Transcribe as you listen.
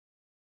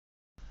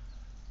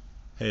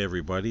Hey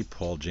everybody,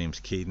 Paul James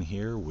Caden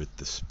here with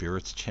the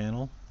Spirits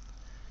Channel.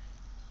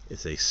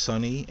 It's a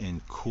sunny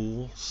and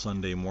cool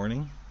Sunday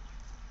morning.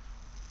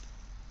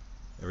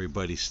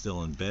 Everybody's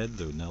still in bed.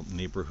 The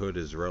neighborhood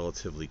is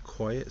relatively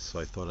quiet, so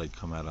I thought I'd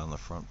come out on the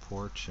front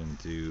porch and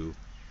do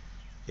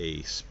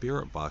a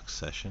spirit box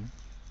session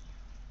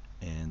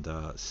and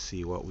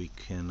see what we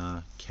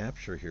can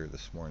capture here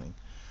this morning.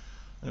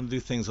 I'm going to do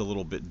things a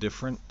little bit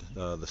different.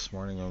 This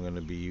morning I'm going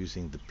to be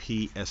using the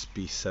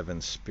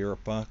PSB7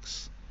 spirit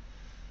box.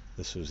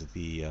 This was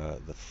the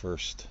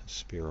first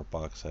spirit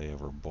box I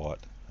ever bought.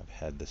 I've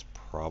had this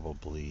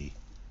probably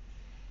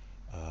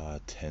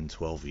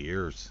 10-12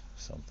 years,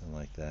 something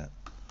like that.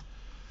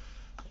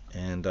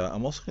 And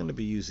I'm also going to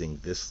be using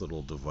this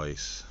little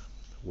device,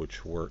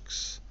 which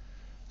works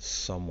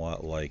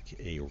somewhat like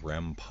a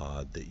REM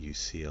pod that you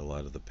see a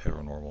lot of the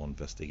paranormal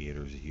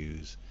investigators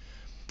use.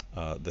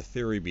 The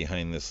theory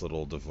behind this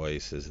little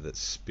device is that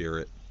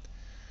spirit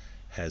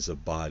has a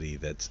body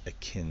that's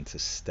akin to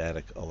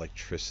static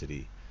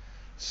electricity.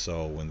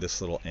 So when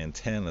this little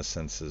antenna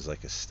senses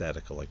like a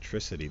static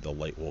electricity, the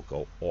light will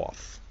go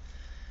off.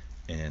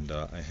 And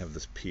I have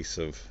this piece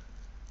of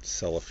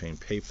cellophane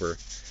paper.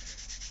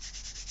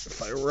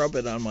 If I rub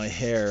it on my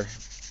hair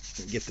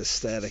and get the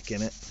static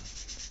in it,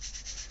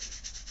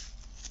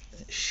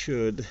 it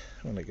should,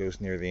 when it goes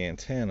near the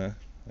antenna,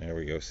 there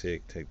we go,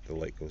 see, the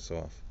light goes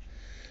off.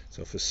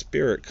 So if a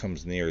spirit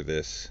comes near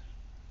this,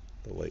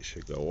 the light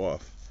should go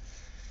off.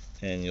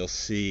 And you'll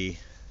see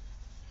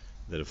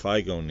that if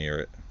I go near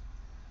it,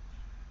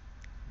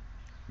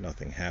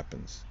 nothing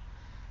happens.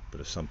 But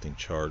if something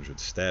charged with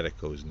static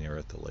goes near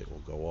it, the light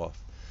will go off.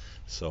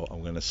 So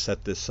I'm going to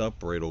set this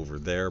up right over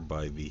there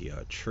by the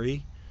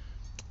tree,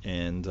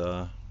 and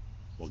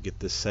we'll get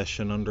this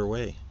session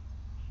underway.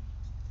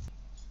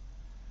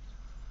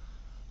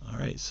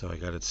 Alright, so I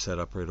got it set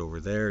up right over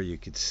there. You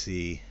could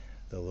see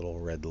the little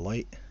red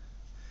light.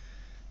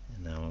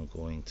 And now I'm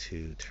going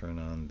to turn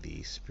on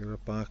the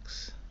spirit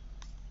box.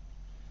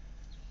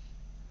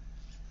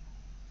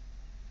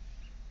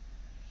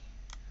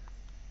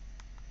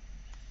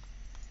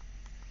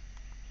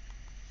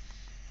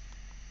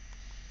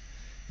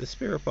 The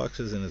spirit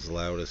box isn't as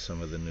loud as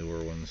some of the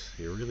newer ones.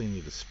 You really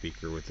need a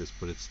speaker with this,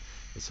 but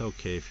it's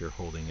okay if you're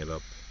holding it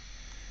up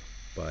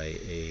by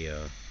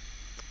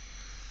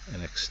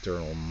an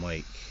external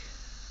mic.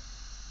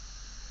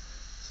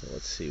 So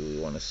let's see, we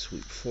want to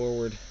sweep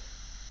forward.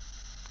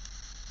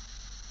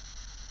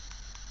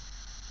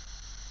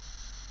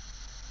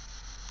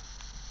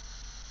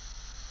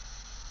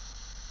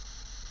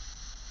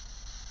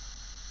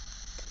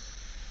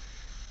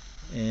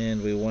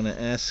 And we want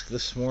to ask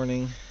this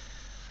morning,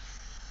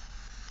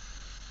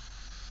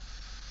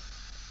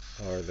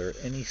 are there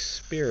any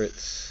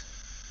spirits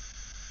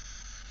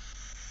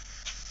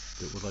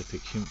that would like to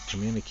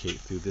communicate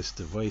through this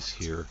device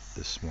here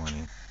this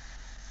morning?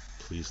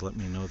 Please let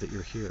me know that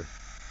you're here.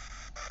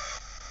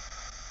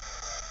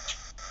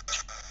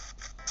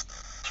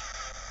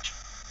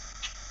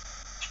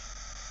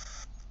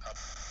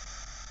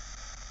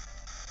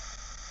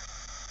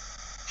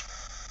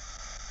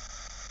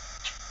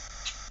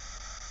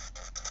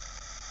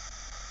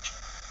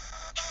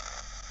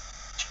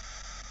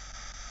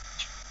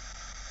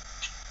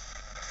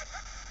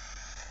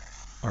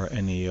 Are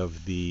any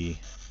of the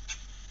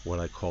what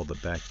I call the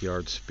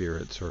backyard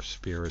spirits, or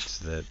spirits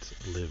that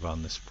live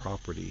on this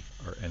property,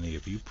 are any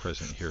of you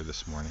present here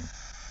this morning?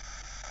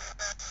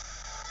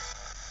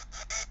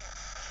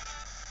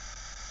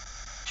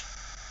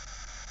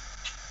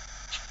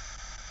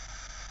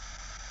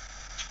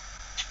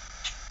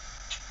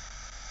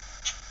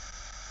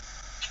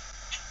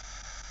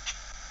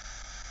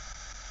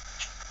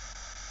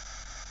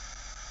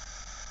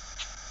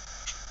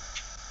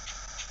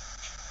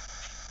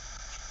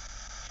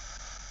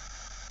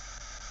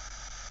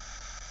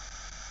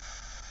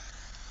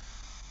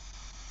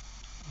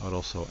 I'd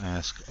also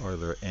ask, are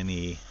there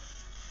any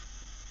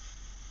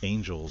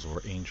angels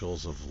or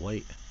angels of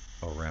light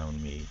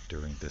around me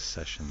during this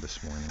session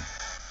this morning?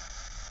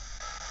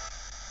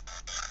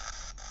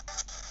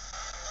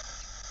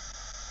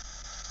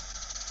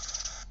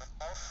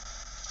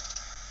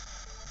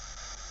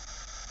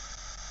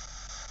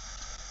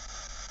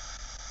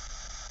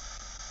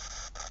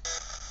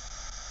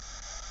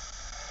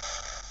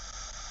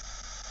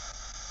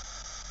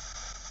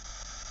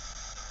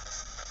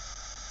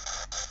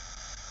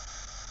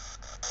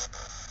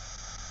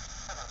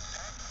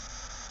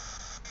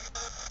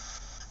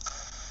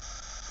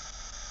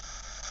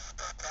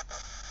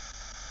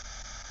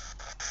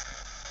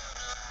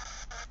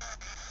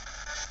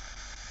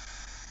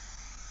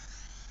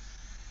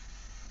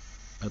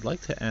 I'd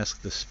like to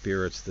ask the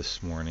spirits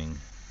this morning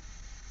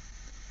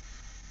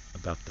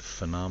about the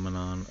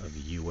phenomenon of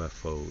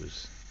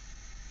UFOs.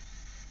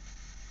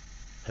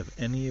 Have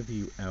any of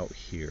you out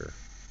here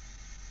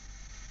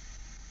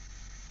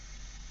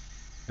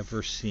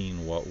ever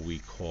seen what we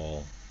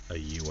call a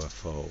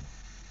UFO?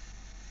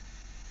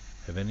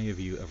 Have any of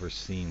you ever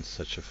seen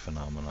such a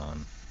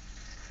phenomenon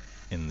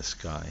in the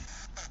sky?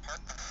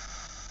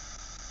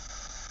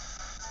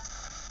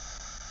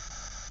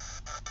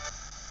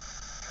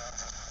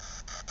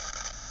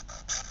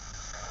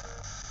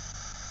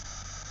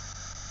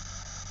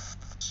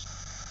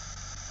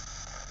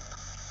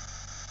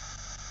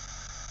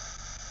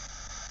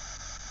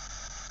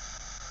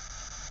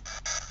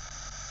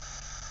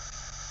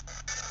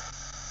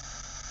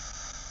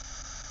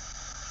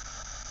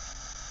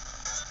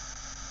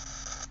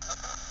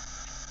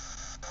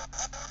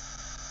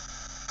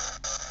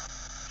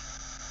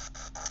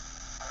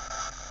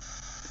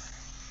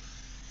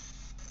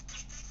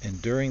 And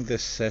during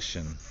this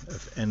session,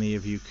 if any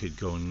of you could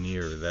go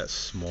near that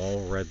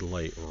small red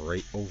light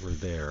right over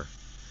there,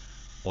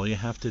 all you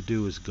have to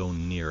do is go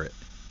near it,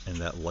 and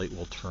that light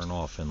will turn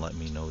off and let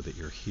me know that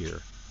you're here.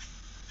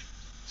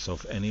 So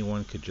if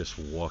anyone could just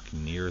walk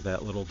near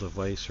that little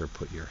device or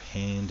put your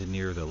hand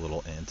near the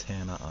little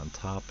antenna on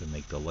top and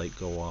make the light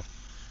go off,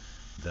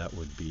 that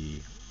would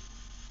be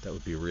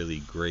really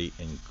great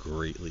and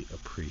greatly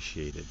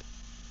appreciated.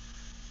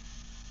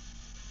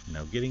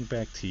 Now getting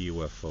back to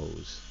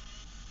UFOs,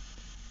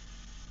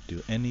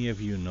 do any of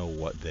you know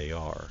what they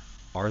are?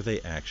 Are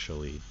they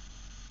actually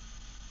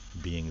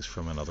beings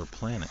from another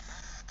planet?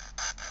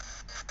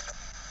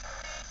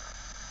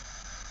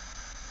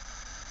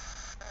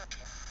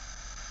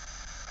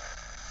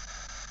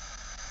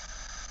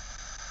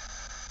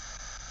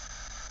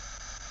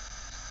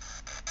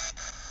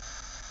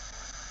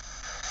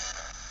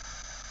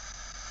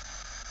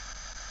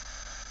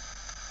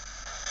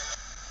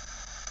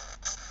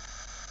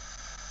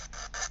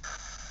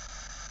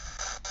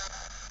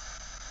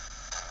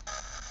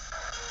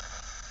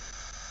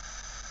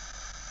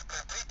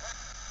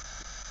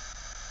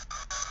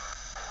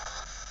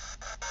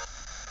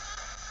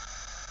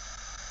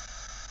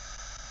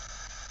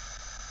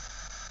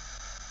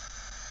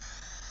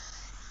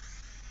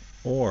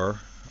 Or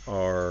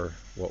are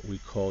what we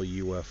call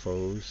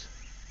UFOs,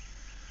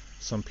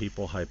 some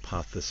people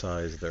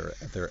hypothesize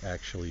they're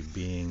actually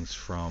beings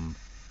from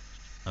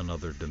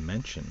another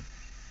dimension.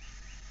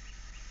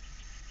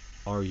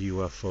 Are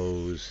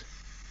UFOs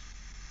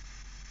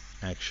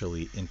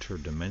actually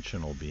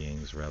interdimensional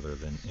beings rather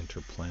than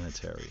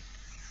interplanetary?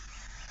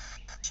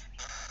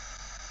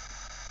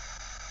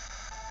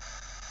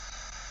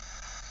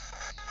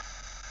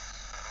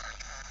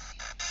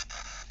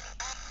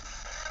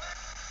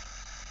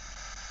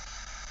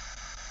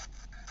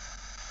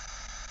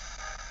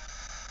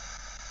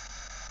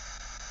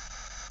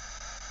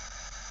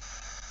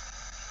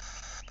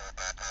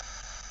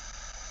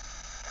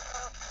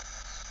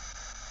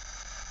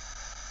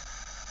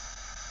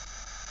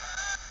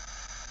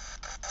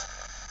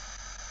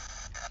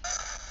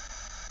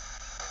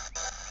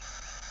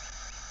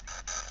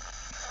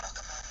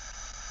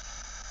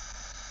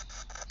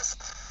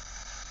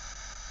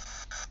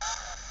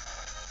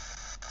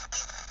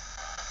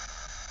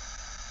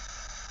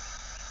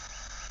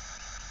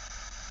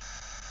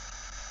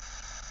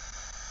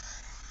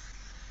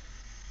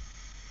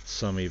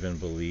 Some even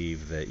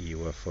believe that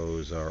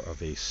UFOs are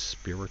of a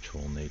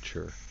spiritual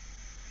nature,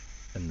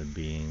 and the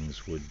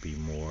beings would be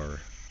more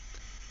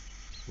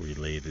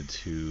related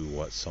to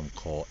what some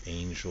call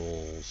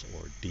angels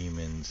or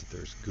demons.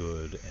 There's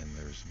good and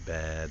there's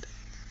bad.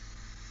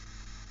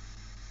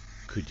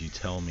 Could you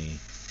tell me,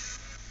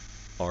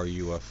 are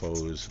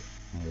UFOs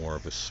more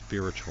of a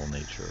spiritual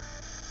nature?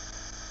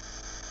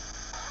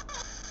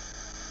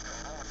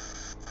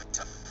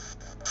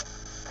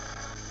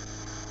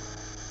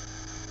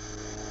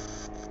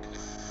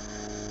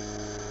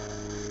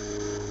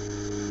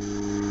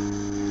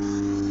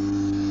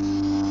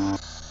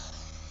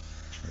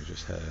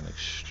 Had an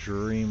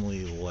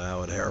extremely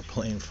loud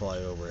airplane fly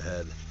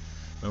overhead.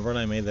 Remember when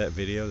I made that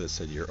video that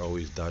said you're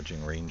always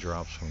dodging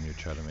raindrops when you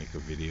try to make a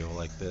video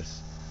like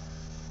this?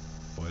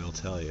 Boy, I'll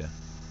tell you,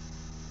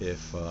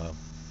 if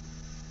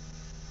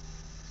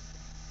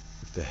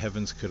the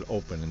heavens could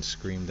open and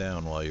scream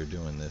down while you're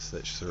doing this,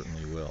 that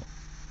certainly will.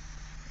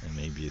 And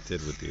maybe it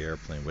did with the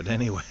airplane. But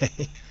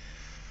anyway,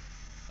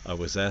 I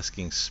was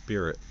asking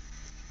Spirit,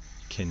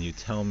 can you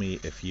tell me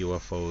if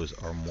UFOs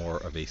are more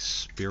of a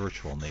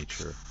spiritual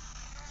nature?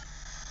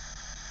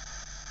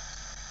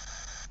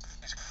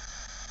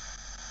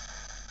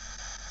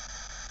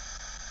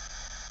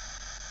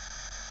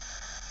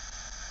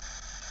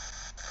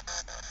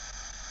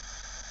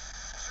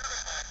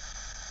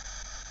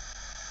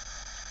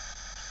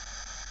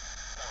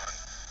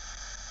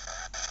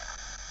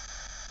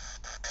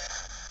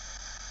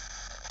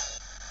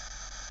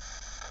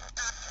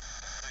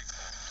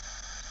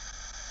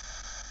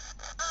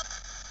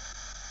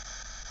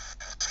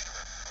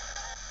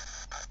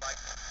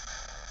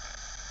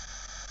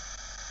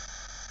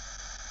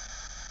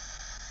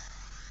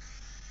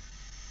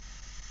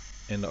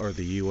 And are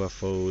the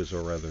UFOs,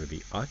 or rather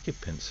the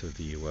occupants of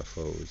the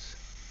UFOs,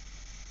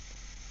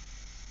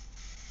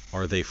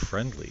 are they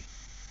friendly?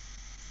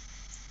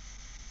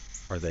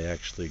 Are they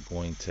actually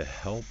going to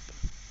help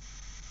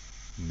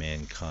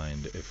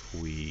mankind if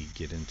we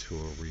get into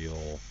a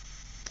real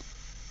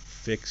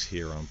fix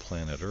here on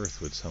planet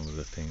Earth with some of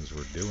the things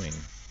we're doing?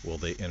 Will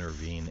they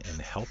intervene and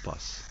help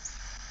us?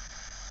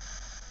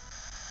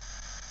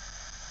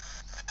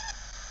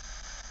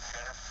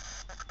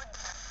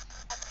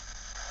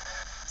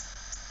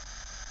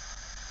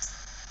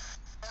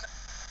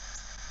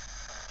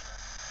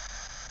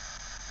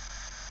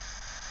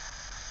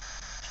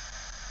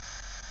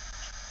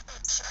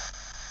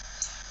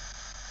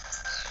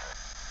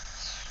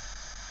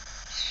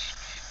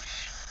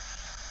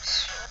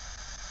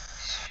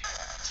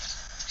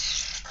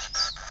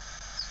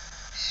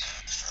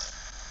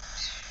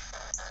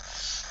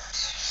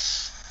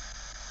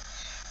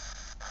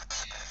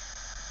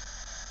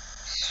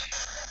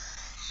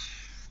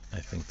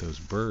 think those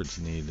birds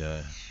need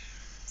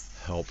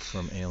help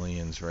from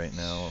aliens right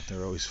now.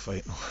 They're always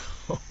fighting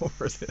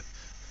over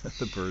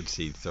the bird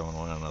seed, throwing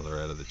one another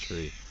out of the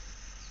tree.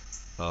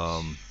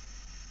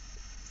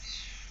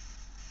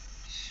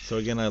 So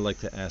again, I'd like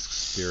to ask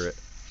Spirit,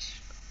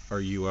 are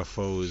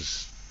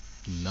UFOs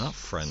not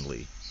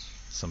friendly?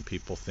 Some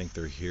people think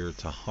they're here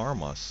to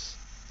harm us.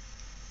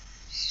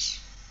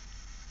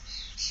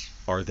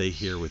 Are they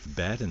here with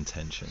bad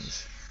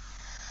intentions?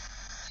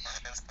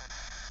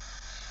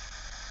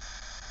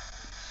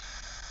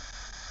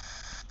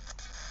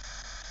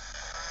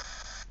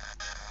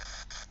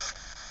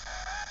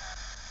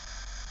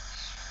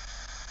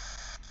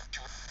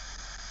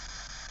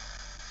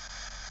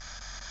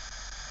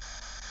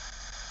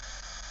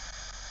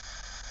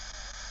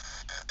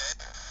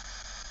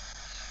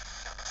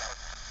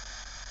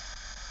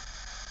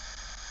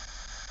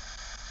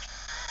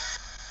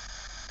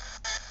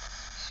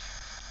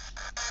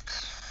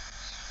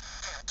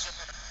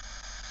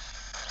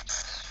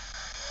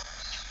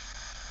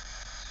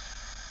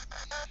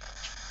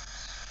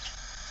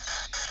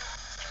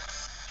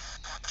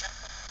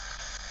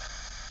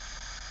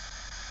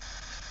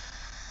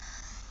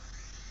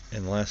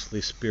 And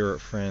lastly,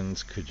 spirit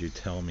friends, could you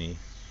tell me,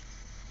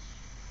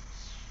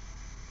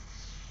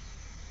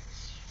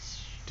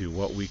 do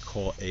what we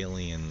call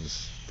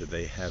aliens, do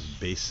they have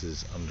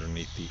bases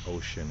underneath the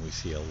ocean? We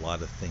see a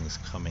lot of things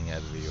coming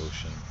out of the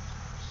ocean.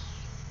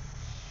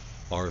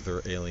 Are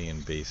there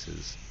alien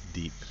bases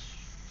deep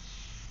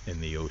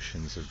in the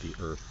oceans of the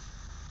earth?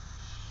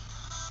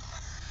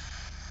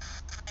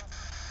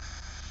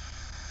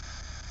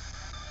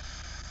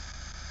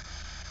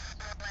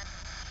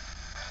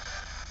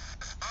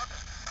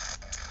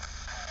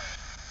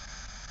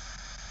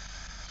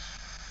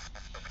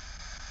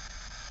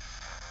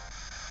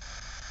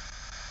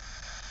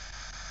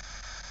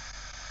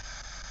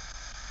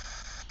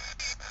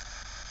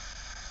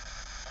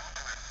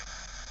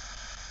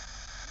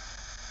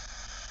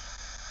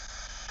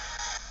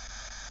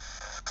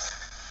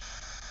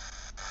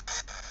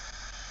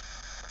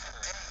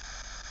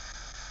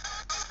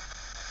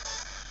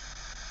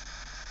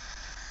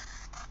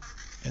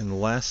 And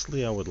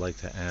lastly, I would like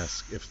to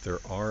ask, if there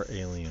are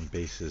alien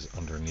bases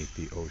underneath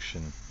the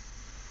ocean,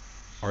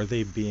 are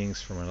they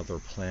beings from another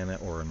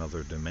planet or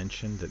another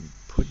dimension that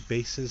put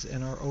bases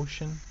in our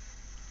ocean?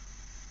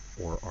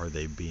 Or are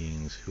they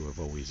beings who have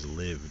always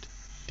lived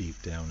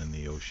deep down in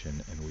the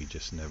ocean and we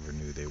just never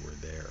knew they were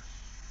there?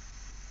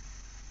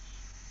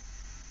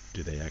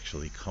 Do they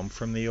actually come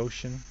from the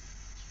ocean?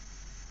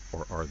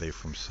 Or are they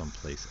from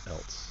someplace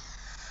else?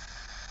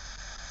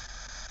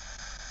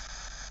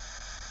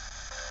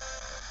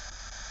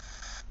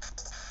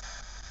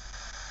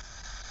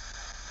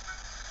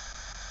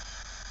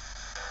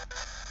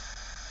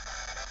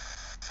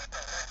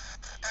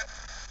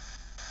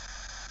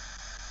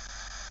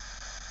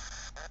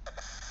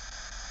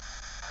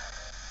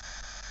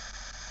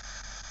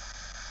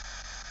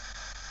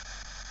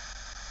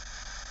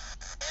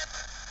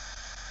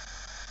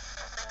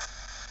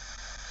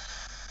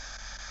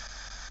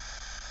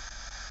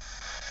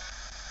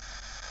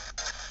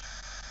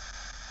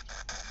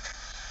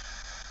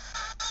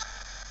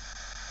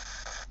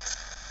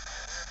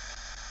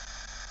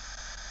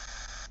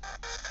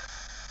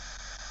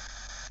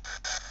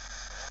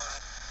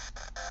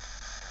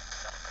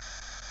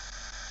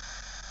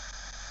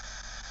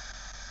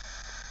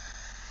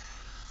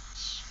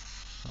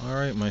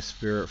 Alright, my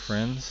spirit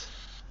friends,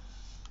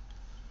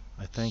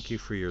 I thank you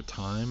for your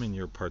time and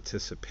your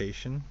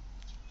participation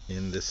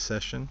in this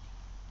session.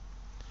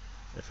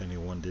 If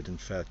anyone did in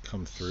fact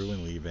come through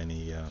and leave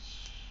any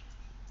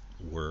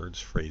words,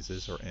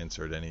 phrases, or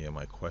answered any of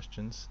my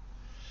questions.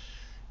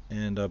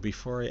 And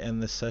before I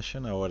end this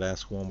session, I would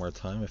ask one more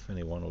time if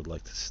anyone would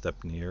like to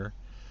step near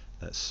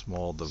that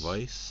small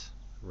device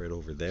right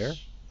over there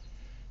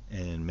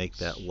and make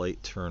that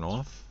light turn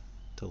off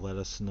to let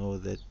us know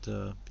that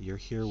you're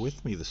here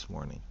with me this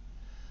morning.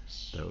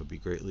 That would be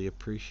greatly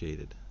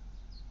appreciated.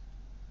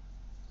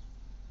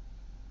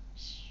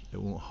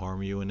 It won't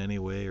harm you in any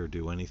way or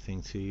do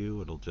anything to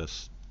you. It'll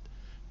just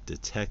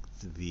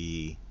detect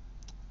the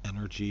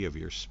energy of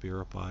your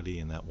spirit body,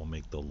 and that will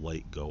make the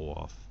light go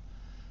off,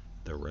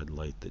 the red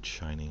light that's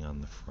shining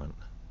on the front.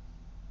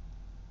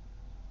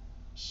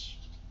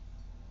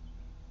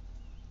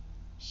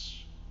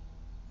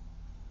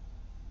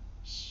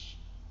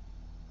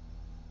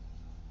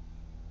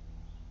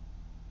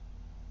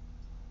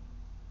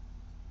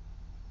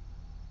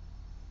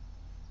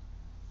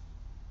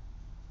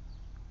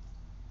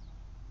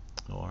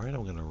 Alright,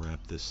 I'm going to wrap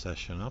this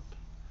session up.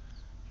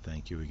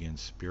 Thank you again,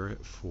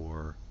 Spirit,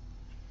 for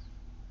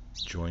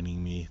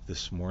joining me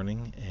this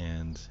morning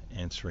and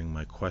answering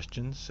my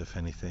questions, if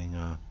anything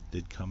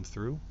did come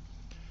through.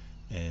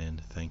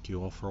 And thank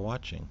you all for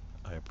watching.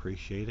 I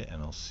appreciate it,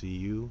 and I'll see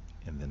you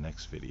in the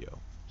next video.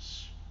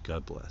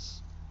 God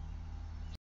bless.